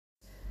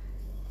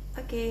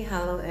Okay,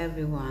 hello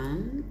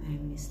everyone.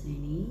 I'm Miss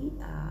Neni,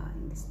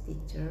 English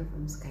teacher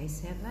from Sky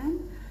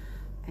 7,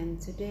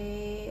 and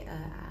today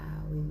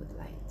we would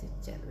like to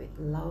chat with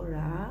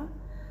Laura,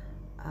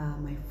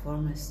 my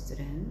former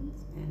student,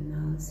 and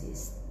now she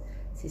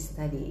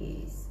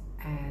studies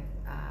at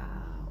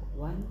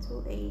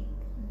 128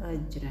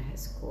 Junior High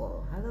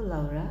School. Hello,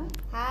 Laura.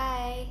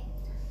 Hi,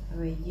 How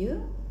are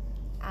you?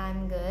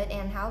 I'm good.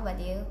 And how about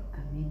you?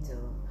 Me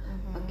too.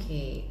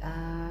 Okay,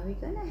 we're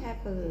gonna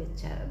have a little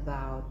chat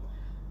about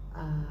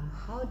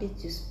how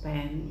did you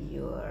spend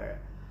your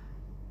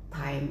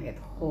time at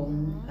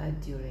home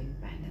during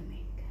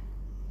pandemic?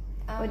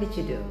 What did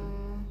you do?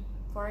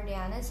 For the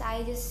honest,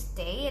 I just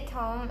stay at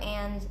home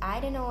and I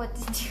don't know what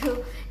to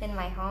do in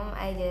my home.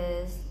 I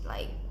just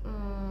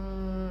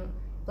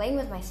playing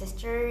with my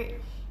sister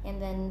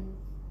and then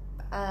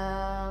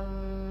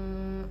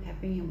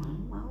Helping your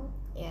mom out?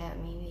 yeah,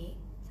 maybe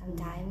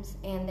sometimes,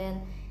 and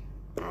then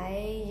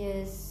I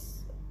just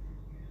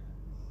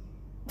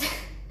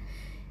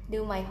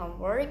do my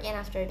homework, and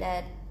after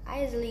that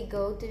I usually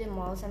go to the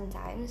mall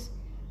sometimes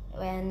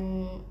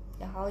when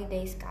the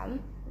holidays come.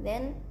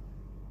 Then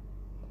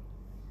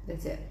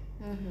That's it.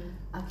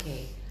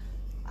 Okay.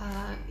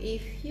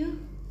 If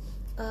you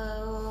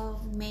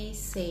may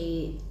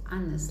say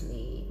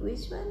honestly,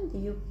 which one do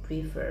you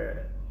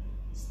prefer?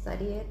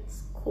 Study at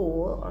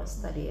school or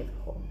study at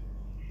home?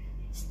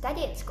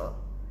 study at school,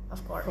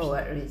 of course. For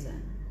what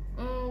reason?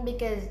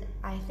 Because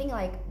I think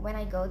like when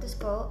I go to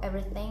school,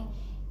 everything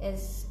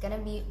is gonna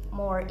be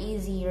more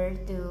easier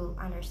to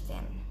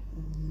understand.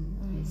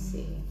 I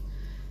see.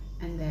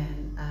 And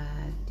then,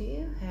 do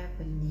you have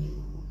a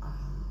new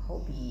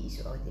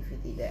hobbies or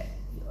activity that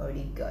you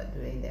already got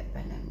during that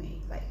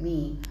pandemic? Like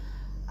me,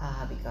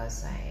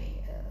 because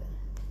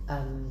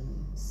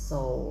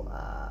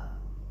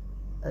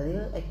a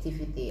little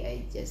activity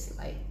I just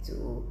like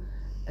to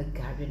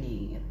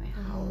gardening at my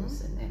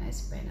house, and then I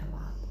spend a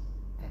lot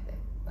at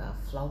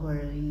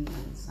flowering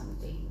and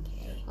something.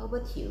 Okay. How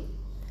about you?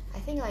 I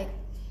think like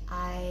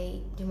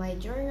I do my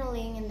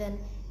journaling and then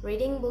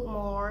reading book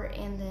more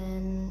and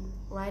then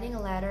writing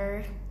a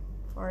letter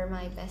for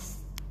my best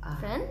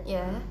friend.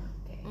 Yeah.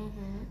 Okay.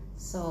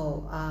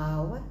 So,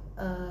 what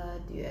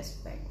do you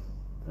expect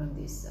from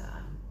this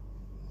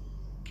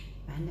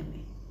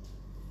pandemic?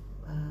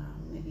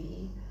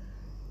 Maybe,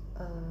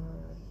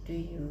 do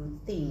you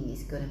think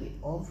it's gonna be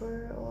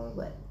over or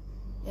what?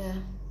 Yeah.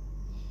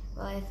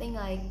 Well, I think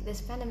like this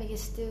pandemic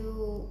is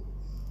to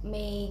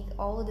make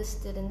all the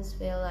students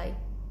feel like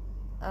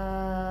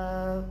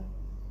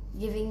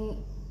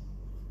giving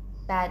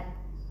bad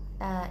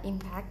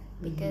impact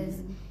because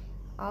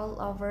all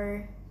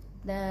over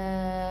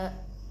the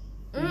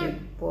You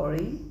get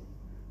boring.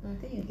 I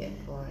think you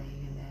get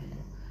boring, and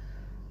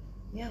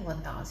then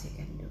what else you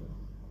can do?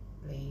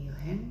 Playing your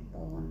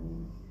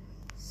handphone,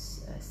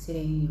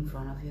 sitting in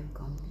front of your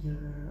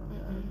computer,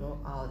 or go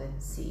out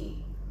and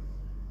see.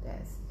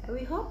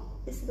 We hope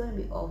it's gonna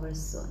be over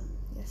soon.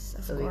 yes,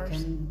 of So course. we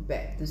can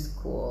back to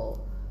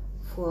school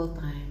full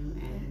time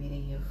and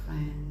meeting your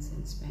friends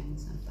and spending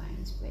some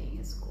time playing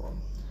at school.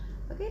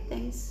 Okay,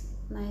 thanks.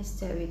 Nice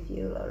chat with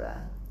you,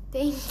 Laura.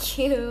 Thank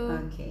you.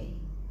 Okay.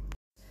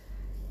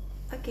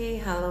 Okay,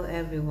 hello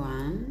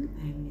everyone.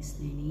 I'm Miss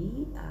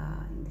Neni,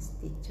 English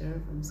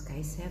teacher from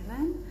Sky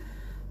 7,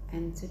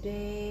 and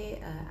today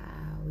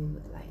we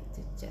would like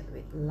to chat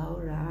with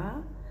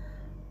Laura,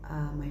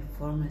 my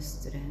former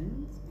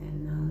student,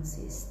 and now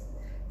she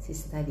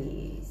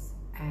studies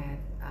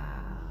at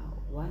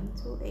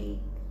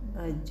 128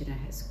 Junior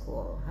High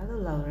School. Hello,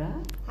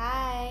 Laura.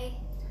 Hi,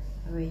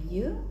 How are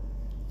you?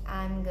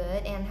 I'm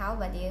good. And how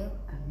about you?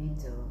 Me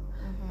too.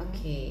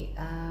 Okay,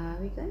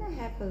 we're gonna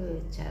have a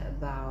little chat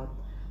about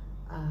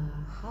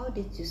how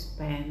did you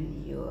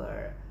spend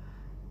your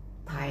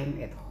time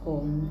at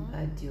home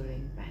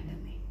during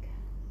pandemic?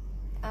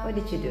 What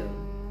did you do?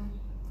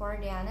 For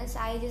the honest,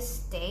 I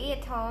just stay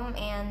at home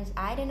and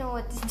I don't know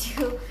what to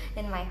do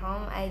in my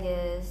home. I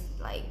just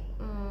like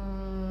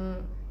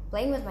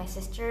playing with my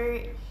sister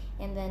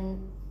and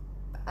then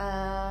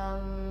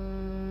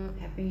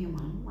Helping your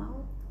mom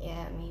out?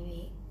 yeah,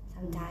 maybe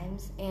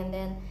sometimes, and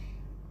then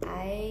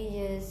I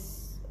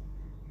just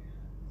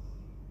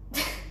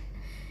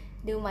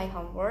do my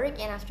homework,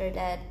 and after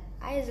that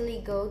I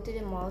usually go to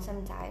the mall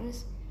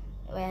sometimes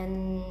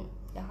when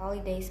the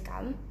holidays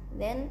come.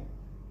 Then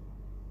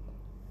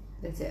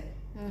That's it.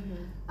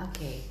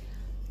 Okay.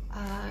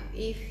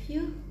 If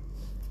you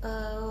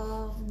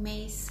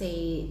may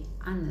say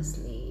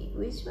honestly,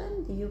 which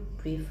one do you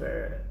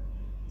prefer?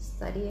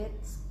 Study at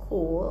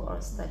school or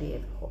study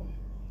at home?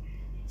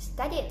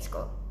 study at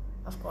school,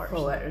 of course.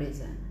 For what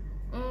reason?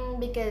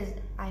 Because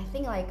I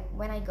think like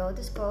when I go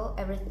to school,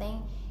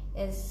 everything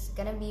is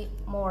gonna be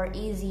more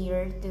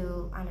easier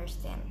to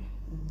understand.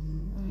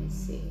 I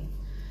see.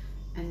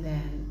 And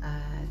then,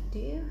 do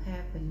you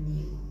have a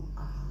new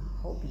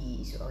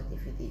hobbies or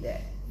activity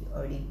that you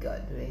already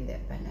got during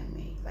that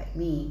pandemic? Like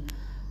me,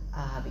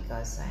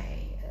 because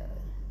I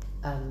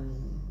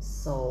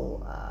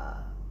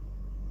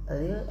a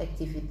little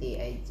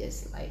activity I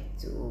just like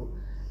to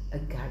a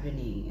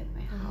gardening at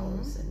my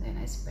house, and then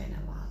I spend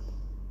a lot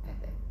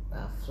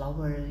at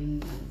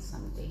flowering and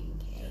something.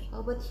 Okay. How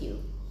about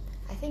you?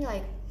 I think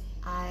like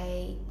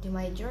I do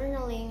my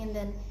journaling and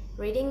then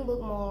reading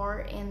book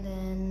more and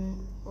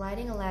then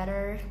writing a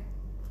letter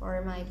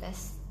for my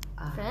best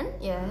friend.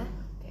 Yeah.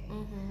 Okay.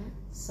 Mm-hmm.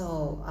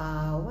 So,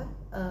 what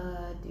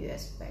do you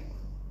expect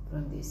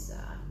from this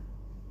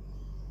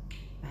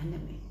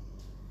pandemic?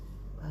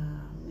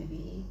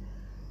 Maybe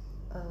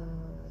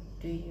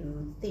do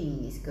you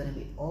think it's gonna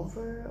be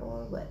over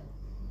or what?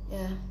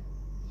 Yeah.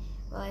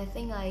 Well, I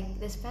think like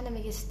this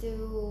pandemic is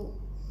to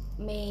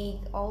make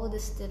all the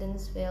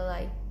students feel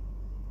like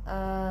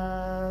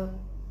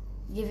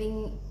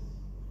giving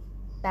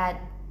bad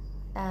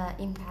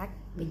impact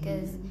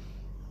because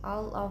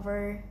all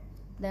over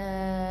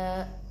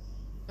the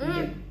You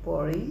get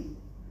boring.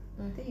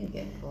 Then you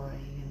get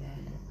boring, and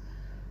then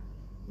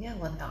yeah,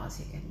 what else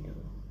you can do?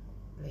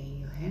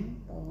 Playing your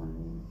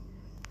handphone,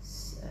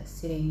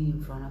 sitting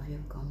in front of your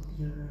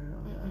computer,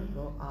 or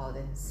go out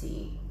and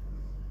see.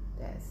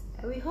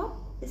 And we hope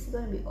it's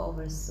gonna be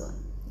over soon,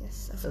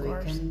 yes, of so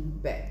course. we can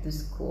back to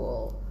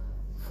school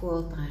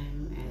full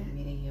time and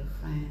meeting your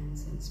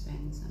friends and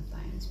spend some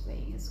time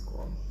playing at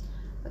school.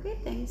 Okay,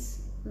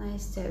 thanks.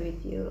 Nice chat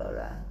with you,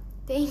 Laura.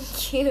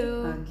 Thank you.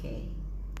 Okay.